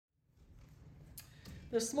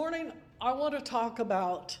This morning, I want to talk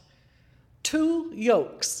about two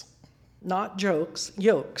yolks, not jokes,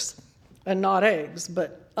 yolks, and not eggs,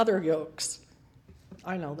 but other yolks.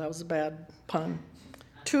 I know that was a bad pun.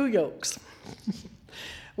 Two yolks.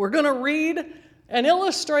 We're going to read an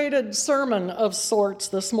illustrated sermon of sorts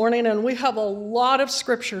this morning, and we have a lot of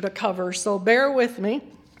scripture to cover, so bear with me.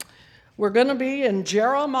 We're going to be in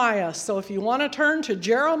Jeremiah, so if you want to turn to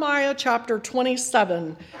Jeremiah chapter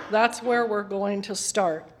 27, that's where we're going to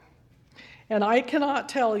start. And I cannot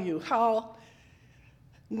tell you how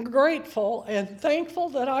grateful and thankful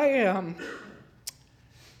that I am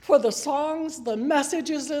for the songs, the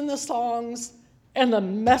messages in the songs, and the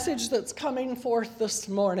message that's coming forth this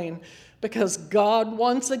morning, because God,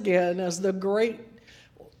 once again, as the great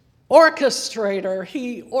orchestrator,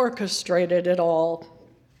 He orchestrated it all.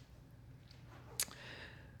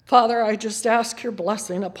 Father, I just ask your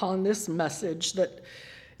blessing upon this message, that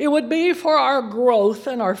it would be for our growth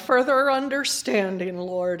and our further understanding,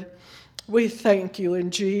 Lord. We thank you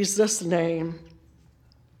in Jesus' name.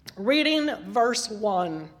 Reading verse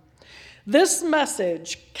 1. This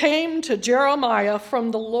message came to Jeremiah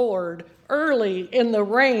from the Lord early in the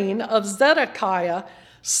reign of Zedekiah,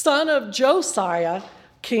 son of Josiah,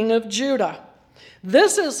 king of Judah.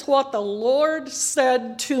 This is what the Lord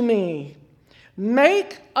said to me.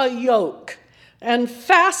 Make a yoke and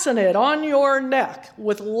fasten it on your neck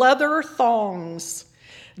with leather thongs.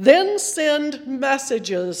 Then send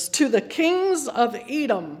messages to the kings of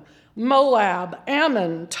Edom, Moab,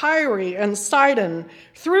 Ammon, Tyre, and Sidon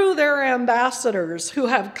through their ambassadors who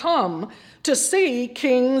have come to see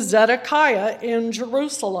King Zedekiah in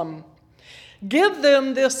Jerusalem. Give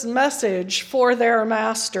them this message for their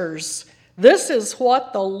masters. This is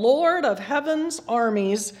what the Lord of heaven's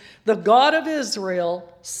armies, the God of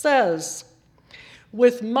Israel, says.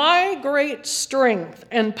 With my great strength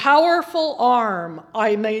and powerful arm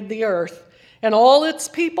I made the earth, and all its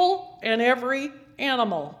people and every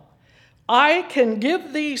animal. I can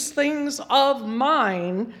give these things of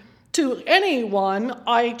mine to anyone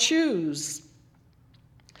I choose.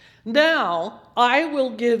 Now I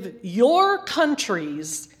will give your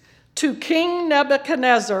countries to King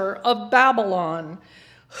Nebuchadnezzar of Babylon,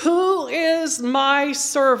 who is my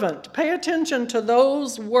servant. Pay attention to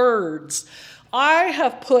those words. I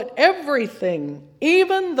have put everything,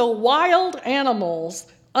 even the wild animals,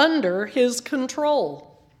 under his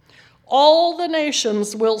control. All the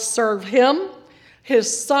nations will serve him,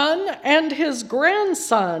 his son and his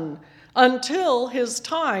grandson, until his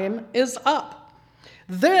time is up.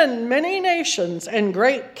 Then many nations and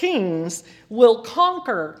great kings will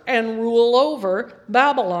conquer and rule over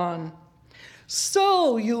Babylon.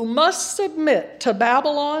 So you must submit to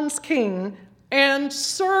Babylon's king and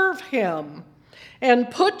serve him,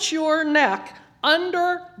 and put your neck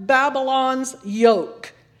under Babylon's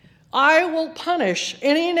yoke. I will punish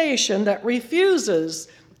any nation that refuses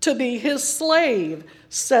to be his slave,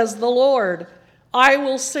 says the Lord. I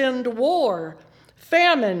will send war,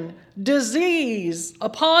 famine, disease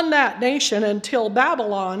upon that nation until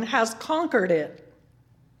Babylon has conquered it.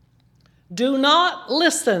 Do not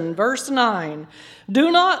listen, verse 9.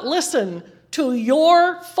 Do not listen to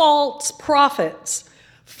your false prophets,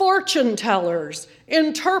 fortune tellers,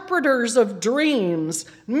 interpreters of dreams,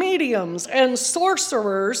 mediums, and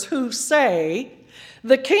sorcerers who say,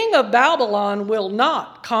 the king of Babylon will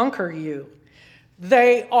not conquer you.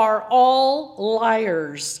 They are all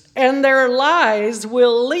liars, and their lies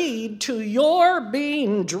will lead to your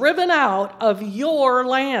being driven out of your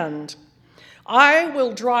land. I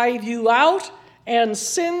will drive you out and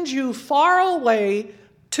send you far away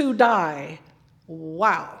to die.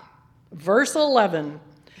 Wow. Verse 11.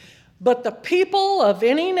 But the people of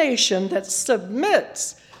any nation that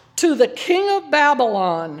submits to the king of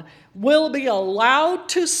Babylon will be allowed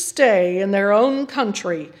to stay in their own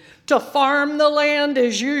country, to farm the land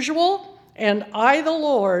as usual, and I, the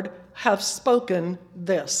Lord, have spoken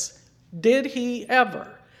this. Did he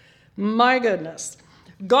ever? My goodness.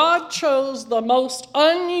 God chose the most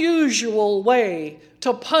unusual way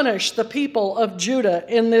to punish the people of Judah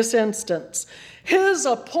in this instance. His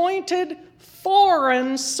appointed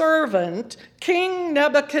foreign servant, King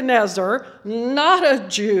Nebuchadnezzar, not a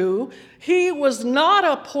Jew, he was not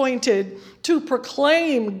appointed to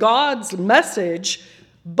proclaim God's message,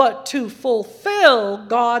 but to fulfill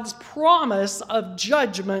God's promise of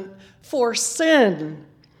judgment for sin.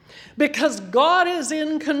 Because God is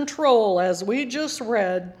in control, as we just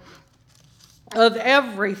read, of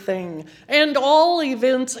everything and all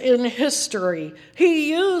events in history.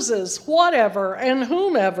 He uses whatever and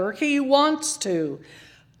whomever he wants to,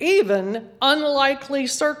 even unlikely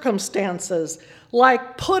circumstances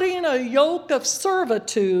like putting a yoke of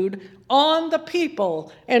servitude on the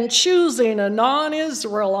people and choosing a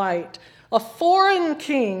non-Israelite, a foreign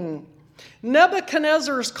king.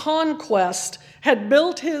 Nebuchadnezzar's conquest had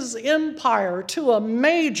built his empire to a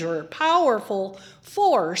major, powerful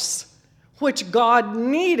force which God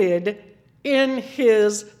needed in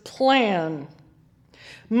his plan.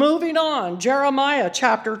 Moving on, Jeremiah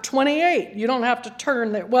chapter 28. You don't have to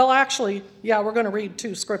turn there. Well, actually, we're going to read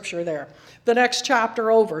 2 scripture there. The next chapter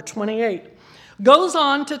over, 28, goes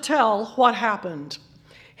on to tell what happened.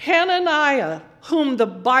 Hananiah, whom the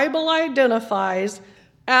Bible identifies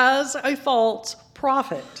as a false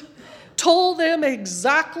prophet, told them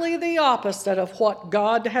exactly the opposite of what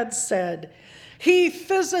God had said. He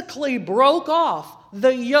physically broke off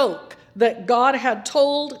the yoke that God had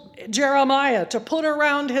told Jeremiah to put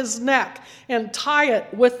around his neck and tie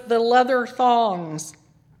it with the leather thongs.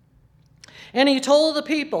 And he told the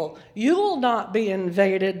people, "You will not be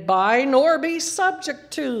invaded by nor be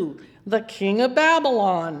subject to the king of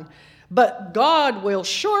Babylon, but God will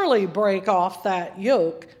surely break off that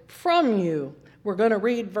yoke from you." We're going to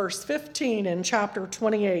read verse 15 in chapter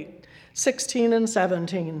 28, 16 and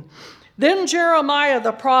 17. Then Jeremiah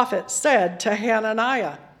the prophet said to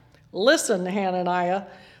Hananiah, "Listen, Hananiah,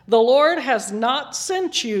 the Lord has not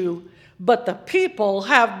sent you, but the people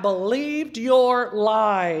have believed your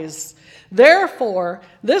lies. Therefore,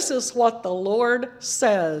 this is what the Lord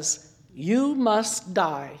says: you must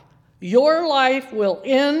die. Your life will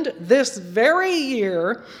end this very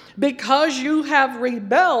year because you have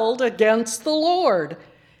rebelled against the Lord."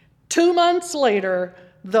 2 months later,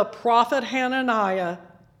 the prophet Hananiah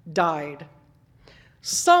died.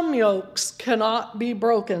 Some yokes cannot be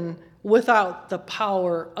broken without the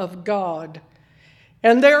power of God.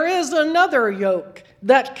 And there is another yoke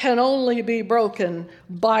that can only be broken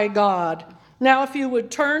by God. Now, if you would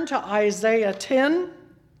turn to Isaiah 10,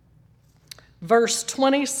 verse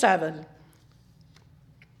 27.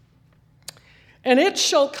 "And it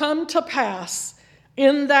shall come to pass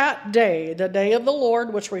in that day, the day of the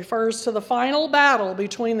Lord," which refers to the final battle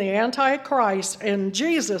between the Antichrist and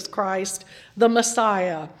Jesus Christ, the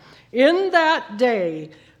Messiah. "In that day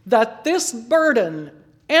that this burden,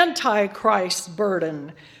 Antichrist's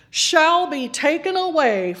burden, shall be taken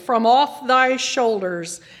away from off thy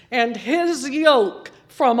shoulders, and his yoke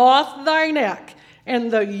from off thy neck,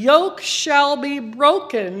 and the yoke shall be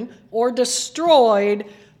broken," or destroyed,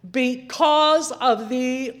 "because of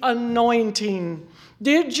the anointing."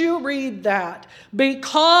 Did you read that?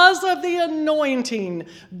 Because of the anointing,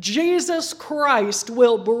 Jesus Christ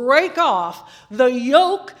will break off the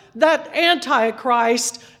yoke that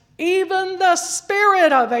Antichrist, even the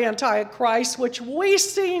spirit of Antichrist, which we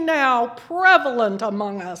see now prevalent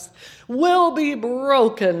among us, will be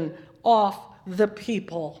broken off the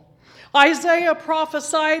people. Isaiah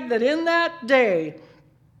prophesied that in that day,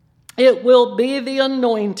 it will be the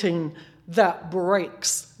anointing that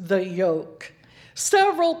breaks the yoke.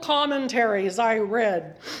 Several commentaries I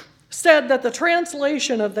read said that the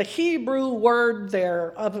translation of the Hebrew word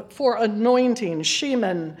there for anointing,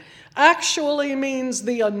 shemen, actually means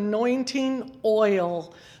the anointing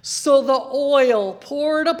oil. So the oil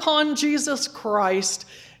poured upon Jesus Christ,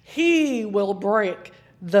 he will break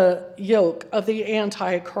the yoke of the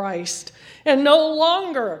Antichrist. And no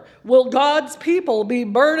longer will God's people be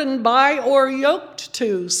burdened by or yoked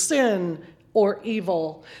to sin or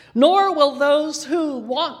evil, nor will those who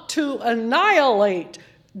want to annihilate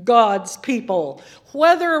God's people,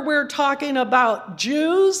 whether we're talking about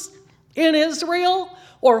Jews in Israel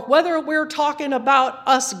or whether we're talking about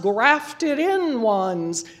us grafted in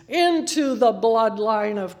ones into the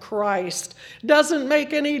bloodline of Christ, doesn't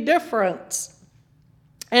make any difference.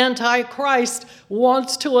 Antichrist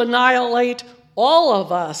wants to annihilate all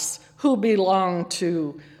of us who belong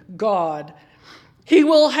to God. He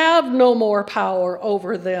will have no more power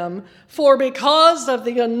over them, for because of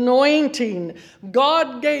the anointing,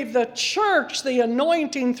 God gave the church the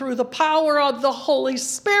anointing through the power of the Holy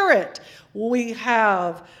Spirit. We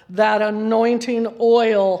have that anointing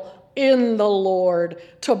oil in the Lord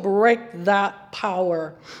to break that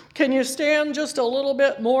power. Can you stand just a little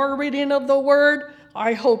bit more reading of the word?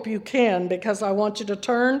 I hope you can, because I want you to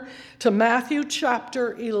turn to Matthew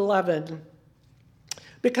chapter 11.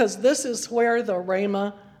 Because this is where the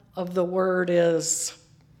rhema of the word is.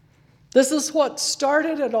 This is what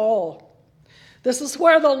started it all. This is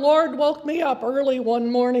where the Lord woke me up early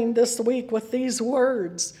one morning this week with these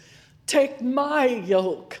words: "Take my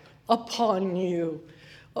yoke upon you."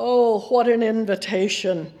 Oh, what an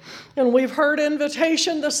invitation. And we've heard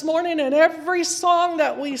invitation this morning in every song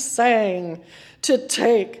that we sang, to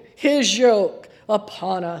take his yoke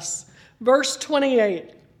upon us. Verse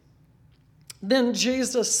 28, then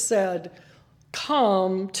Jesus said,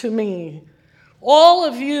 come to me, all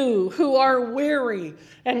of you who are weary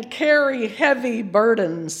and carry heavy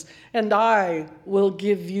burdens, and I will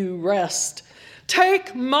give you rest.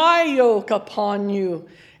 Take my yoke upon you,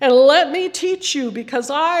 and let me teach you,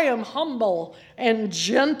 because I am humble and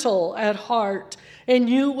gentle at heart, and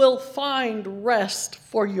you will find rest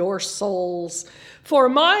for your souls. For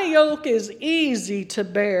my yoke is easy to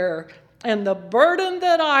bear, and the burden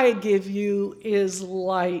that I give you is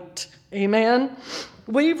light. Amen.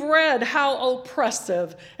 We've read how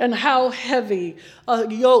oppressive and how heavy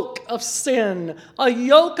a yoke of sin, a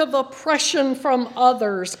yoke of oppression from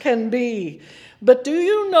others can be. But do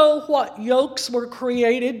you know what yokes were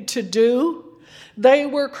created to do? They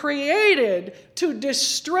were created to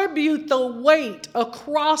distribute the weight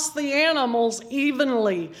across the animals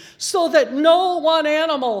evenly, so that no one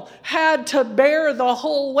animal had to bear the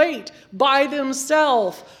whole weight by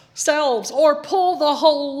themselves or pull the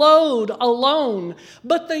whole load alone.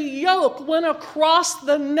 But the yoke went across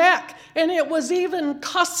the neck, and it was even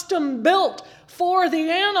custom built for the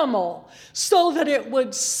animal so that it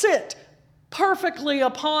would sit perfectly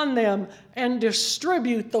upon them and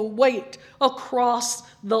distribute the weight across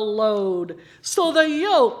the load. So the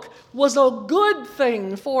yoke was a good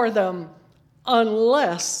thing for them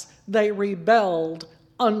unless they rebelled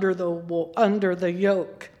under the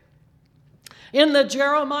yoke. In the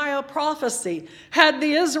Jeremiah prophecy, had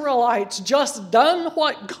the Israelites just done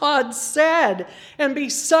what God said and be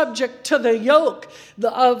subject to the yoke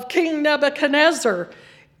of King Nebuchadnezzar,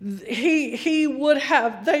 they would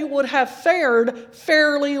have fared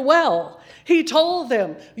fairly well. He told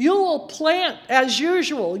them, you will plant as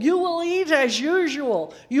usual, you will eat as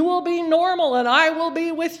usual, you will be normal, and I will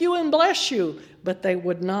be with you and bless you. But they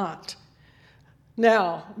would not.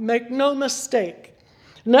 Now, make no mistake,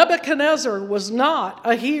 Nebuchadnezzar was not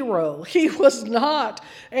a hero. He was not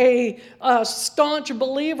a staunch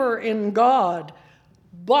believer in God.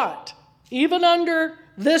 But even under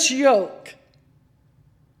this yoke,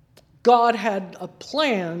 God had a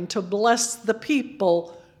plan to bless the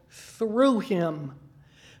people through him.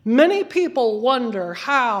 Many people wonder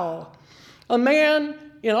how a man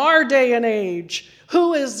in our day and age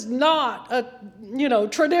who is not a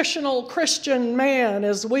traditional Christian man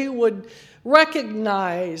as we would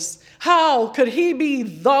recognize, how could he be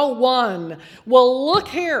the one? Well, look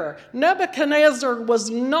here. Nebuchadnezzar was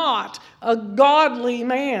not a godly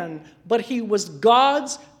man, but he was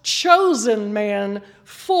God's chosen man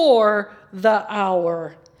for the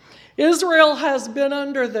hour. Israel has been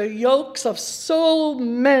under the yokes of so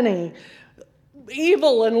many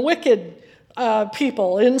evil and wicked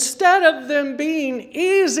people. Instead of them being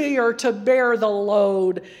easier to bear the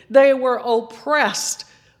load, they were oppressed.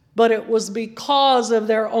 But it was because of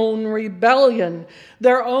their own rebellion,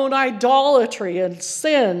 their own idolatry and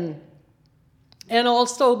sin, and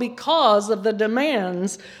also because of the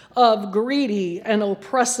demands of greedy and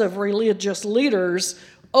oppressive religious leaders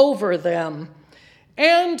over them,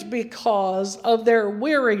 and because of their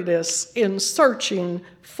weariness in searching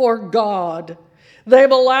for God.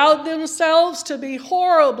 They've allowed themselves to be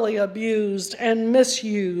horribly abused and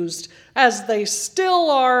misused, as they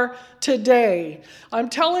still are today. I'm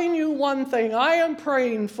telling you one thing. I am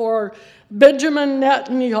praying for Benjamin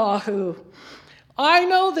Netanyahu. I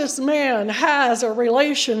know this man has a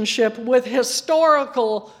relationship with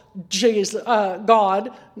historical God,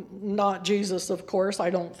 not Jesus, of course, I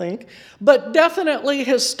don't think, but definitely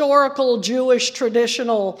historical Jewish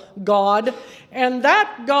traditional God, and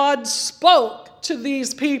that God spoke to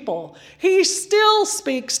these people. He still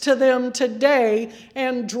speaks to them today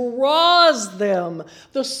and draws them.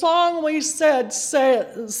 The song we sang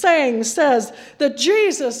says that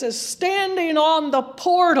Jesus is standing on the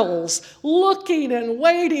portals, looking and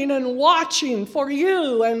waiting and watching for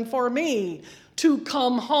you and for me to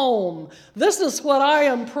come home. This is what I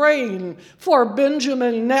am praying for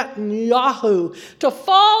Benjamin Netanyahu, to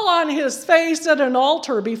fall on his face at an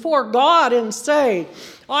altar before God and say,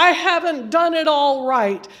 I haven't done it all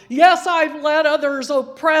right. Yes, I've let others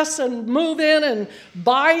oppress and move in and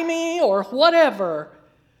buy me or whatever.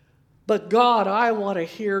 But God, I want to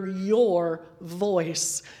hear your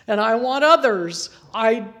voice. And I want others.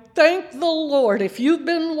 I thank the Lord. If you've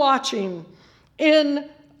been watching in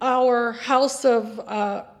our House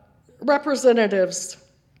of Representatives,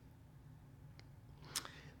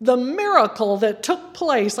 the miracle that took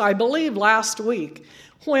place, I believe, last week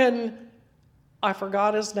when, I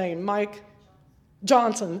forgot his name, Mike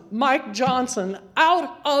Johnson,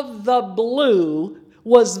 out of the blue,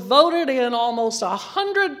 was voted in almost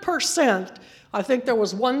 100%. I think there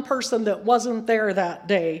was one person that wasn't there that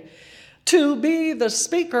day. to be the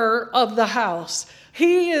Speaker of the House.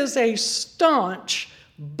 He is a staunch,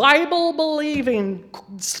 Bible-believing,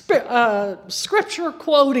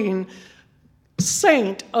 scripture-quoting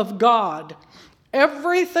saint of God.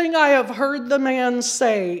 Everything I have heard the man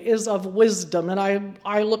say is of wisdom, and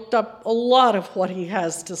I looked up a lot of what he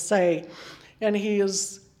has to say, and he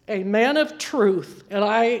is a man of truth, and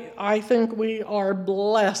I think we are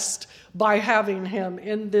blessed by having him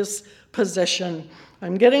in this position.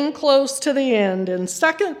 I'm getting close to the end. In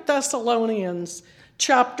 2 Thessalonians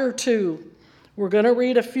chapter 2, we're going to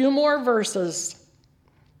read a few more verses.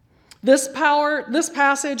 This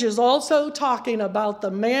passage is also talking about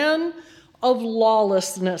the man of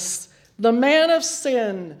lawlessness, the man of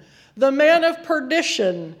sin, the man of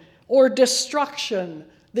perdition or destruction.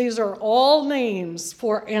 These are all names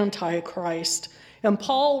for Antichrist. And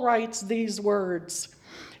Paul writes these words,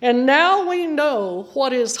 "And now we know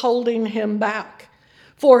what is holding him back,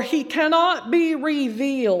 for he cannot be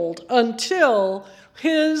revealed until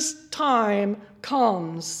his time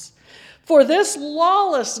comes. For this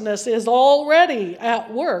lawlessness is already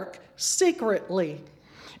at work secretly,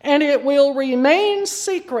 and it will remain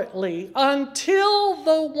secretly until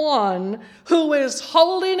the one who is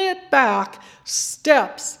holding it back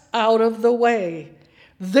steps out of the way.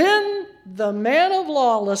 Then the man of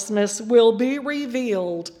lawlessness will be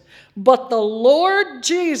revealed, but the Lord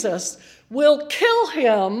Jesus will kill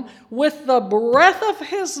him with the breath of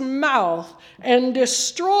his mouth and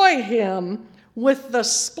destroy him with the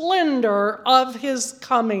splendor of his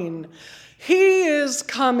coming." He is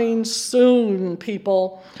coming soon,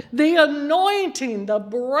 people. The anointing, the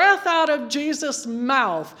breath out of Jesus'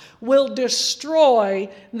 mouth will destroy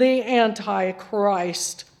the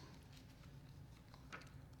Antichrist.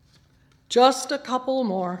 Just a couple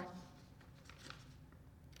more.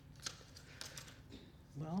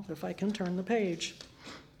 Well, if I can turn the page.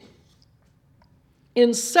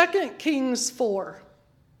 In 2 Kings 4,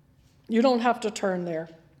 you don't have to turn there.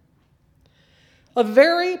 A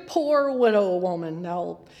very poor widow woman.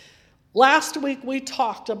 Now, last week we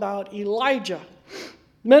talked about Elijah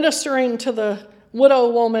ministering to the widow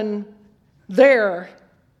woman there.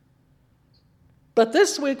 But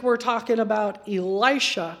this week we're talking about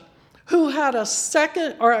Elisha, who had a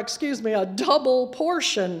double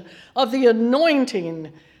portion of the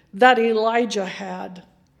anointing that Elijah had.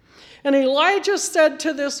 And Elijah said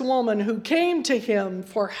to this woman who came to him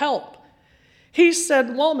for help, he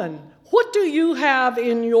said, "Woman, what do you have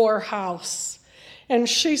in your house?" And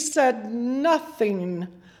she said, "Nothing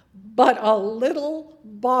but a little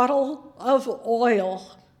bottle of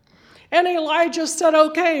oil." And Elijah said,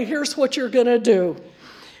 "Okay, here's what you're going to do.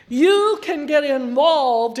 You can get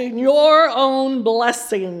involved in your own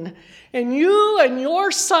blessing. And you and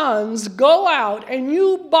your sons go out and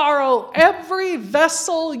you borrow every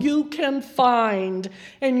vessel you can find,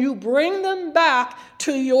 and you bring them back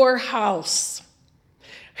to your house."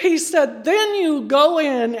 He said, "Then you go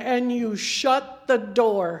in and you shut the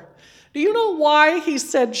door." Do you know why he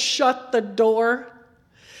said shut the door?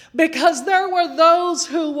 Because there were those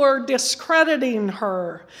who were discrediting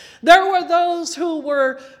her. There were those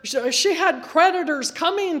she had creditors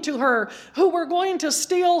coming to her who were going to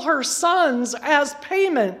steal her sons as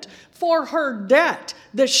payment for her debt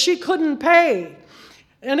that she couldn't pay.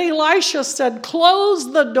 And Elisha said,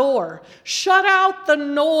 "Close the door, shut out the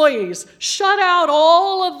noise, shut out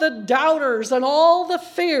all of the doubters and all the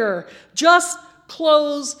fear. Just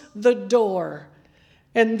close the door.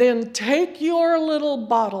 And then take your little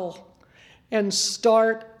bottle and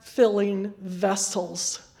start filling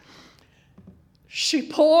vessels." She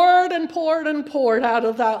poured and poured and poured out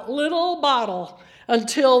of that little bottle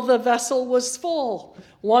until the vessel was full.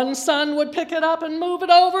 One son would pick it up and move it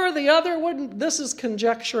over. The other wouldn't. This is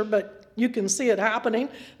conjecture, but you can see it happening.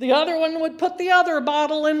 The other one would put the other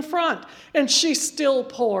bottle in front. And she's still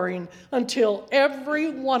pouring until every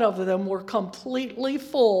one of them were completely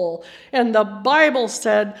full. And the Bible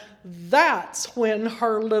said that's when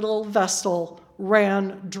her little vessel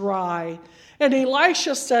ran dry. And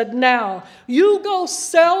Elisha said, "Now, you go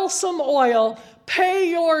sell some oil, pay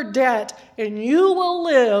your debt, and you will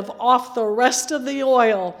live off the rest of the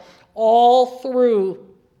oil all through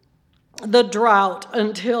the drought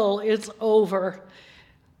until it's over."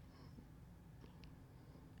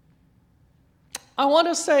 I want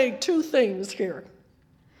to say two things here.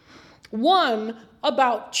 One,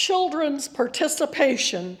 about children's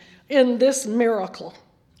participation in this miracle.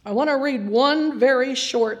 I want to read one very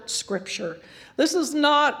short scripture. This is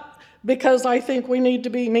not because I think we need to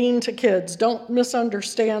be mean to kids. Don't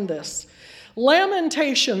misunderstand this.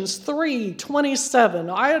 Lamentations 3:27.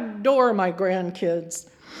 I adore my grandkids.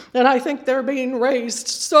 And I think they're being raised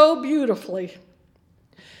so beautifully.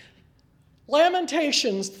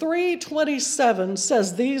 Lamentations 3:27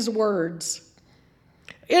 says these words,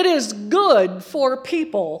 "It is good for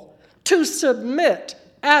people to submit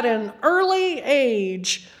at an early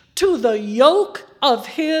age to the yoke of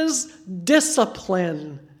his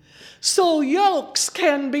discipline." So yokes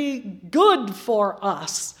can be good for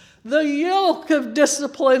us. The yoke of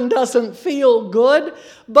discipline doesn't feel good,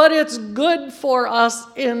 but it's good for us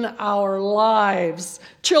in our lives.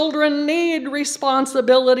 Children need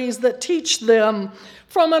responsibilities that teach them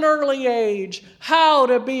from an early age how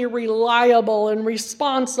to be reliable and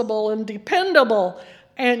responsible and dependable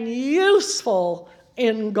and useful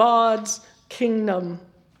in God's kingdom.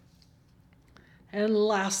 And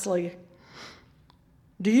lastly,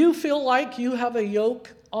 do you feel like you have a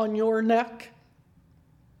yoke on your neck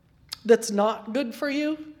that's not good for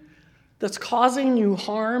you, that's causing you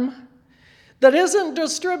harm, that isn't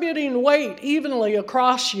distributing weight evenly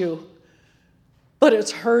across you, but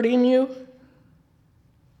it's hurting you?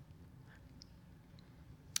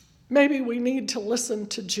 Maybe we need to listen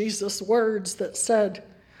to Jesus' words that said,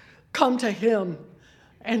 "Come to him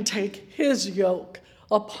and take his yoke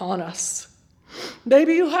upon us."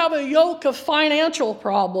 Maybe you have a yoke of financial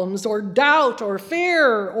problems or doubt or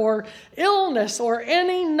fear or illness or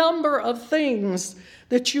any number of things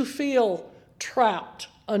that you feel trapped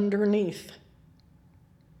underneath.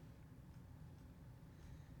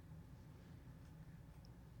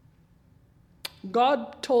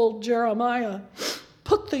 God told Jeremiah,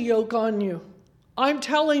 "Put the yoke on you. I'm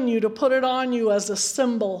telling you to put it on you as a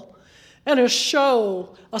symbol and a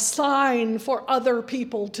show, a sign for other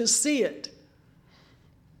people to see it."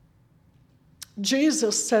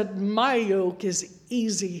 Jesus said, "My yoke is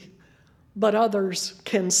easy, but others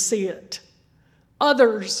can see it.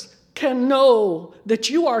 Others can know that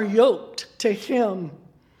you are yoked to him."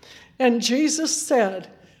 And Jesus said,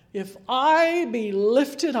 "If I be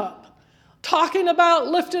lifted up," talking about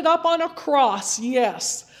lifted up on a cross,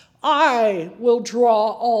 yes, "I will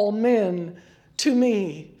draw all men to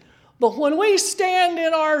me." But when we stand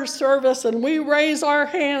in our service and we raise our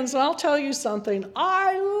hands, and I'll tell you something,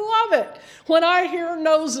 I love it when I hear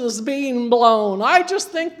noses being blown. I just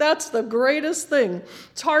think that's the greatest thing.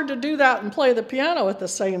 It's hard to do that and play the piano at the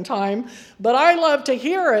same time, but I love to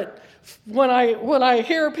hear it when I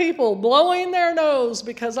hear people blowing their nose,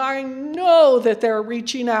 because I know that they're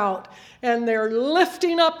reaching out and they're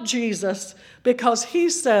lifting up Jesus, because he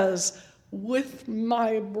says, "With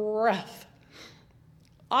my breath,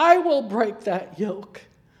 I will break that yoke.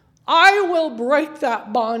 I will break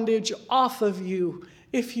that bondage off of you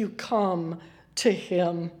if you come to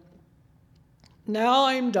him." Now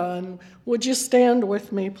I'm done. Would you stand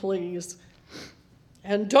with me, please?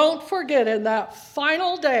 And don't forget, in that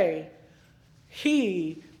final day,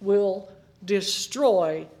 he will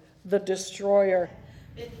destroy the destroyer.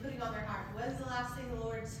 Been putting on their heart, what is the last thing the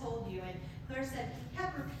Lord told you? And Claire said, he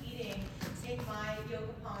kept repeating, "Take my yoke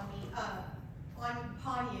upon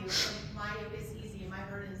you, and my yoke is easy and my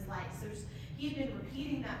burden is light." So he'd been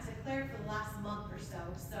repeating that to Claire for the last month or so.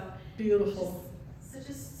 So Beautiful.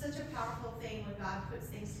 Such a powerful thing when God puts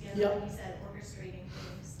things together. Yep. Like you said, orchestrating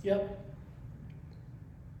things. Yep.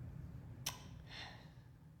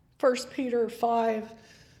 1 Peter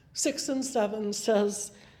 5:6-7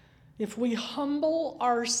 says, "If we humble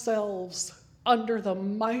ourselves under the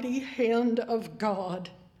mighty hand of God,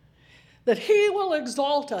 that he will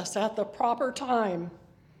exalt us at the proper time.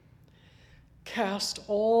 Cast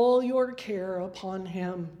all your care upon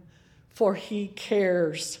him, for he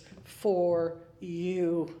cares for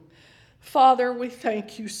you." Father, we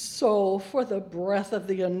thank you so for the breath of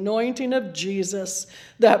the anointing of Jesus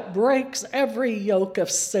that breaks every yoke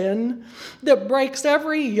of sin, that breaks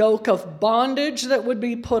every yoke of bondage that would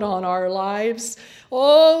be put on our lives.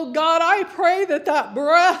 Oh God, I pray that that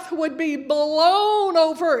breath would be blown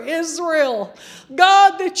over Israel.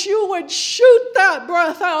 God, that you would shoot that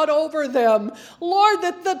breath out over them. Lord,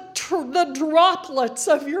 that the droplets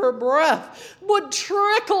of your breath would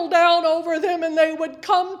trickle down over them and they would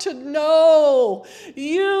come to know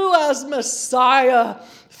you as Messiah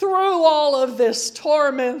through all of this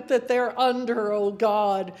torment that they're under, oh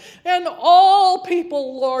God. And all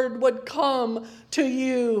people, Lord, would come to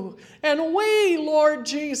you. And we, Lord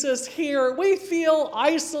Jesus, here, we feel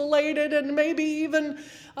isolated and maybe even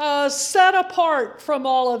set apart from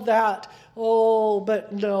all of that. Oh,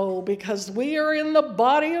 but no, because we are in the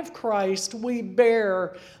body of Christ, we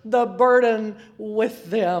bear the burden with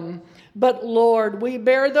them. But Lord, we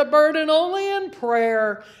bear the burden only in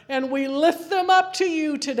prayer, and we lift them up to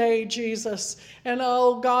you today, Jesus. And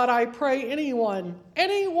oh God, I pray anyone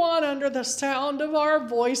under the sound of our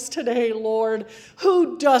voice today, Lord,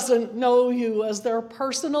 who doesn't know you as their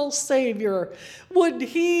personal Savior, would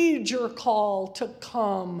heed your call to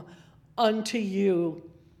come unto you.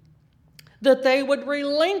 That they would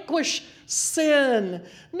relinquish sin.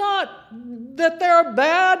 Not that they're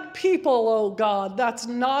bad people, oh God. That's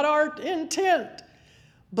not our intent.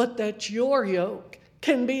 But that your yoke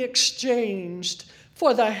can be exchanged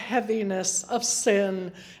for the heaviness of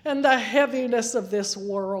sin and the heaviness of this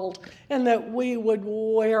world, and that we would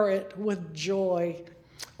wear it with joy.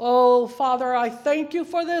 Oh, Father, I thank you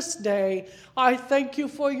for this day. I thank you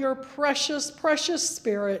for your precious, precious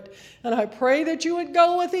Spirit. And I pray that you would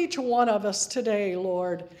go with each one of us today,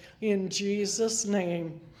 Lord, in Jesus'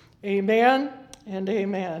 name. Amen and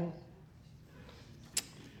amen.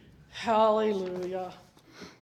 Hallelujah.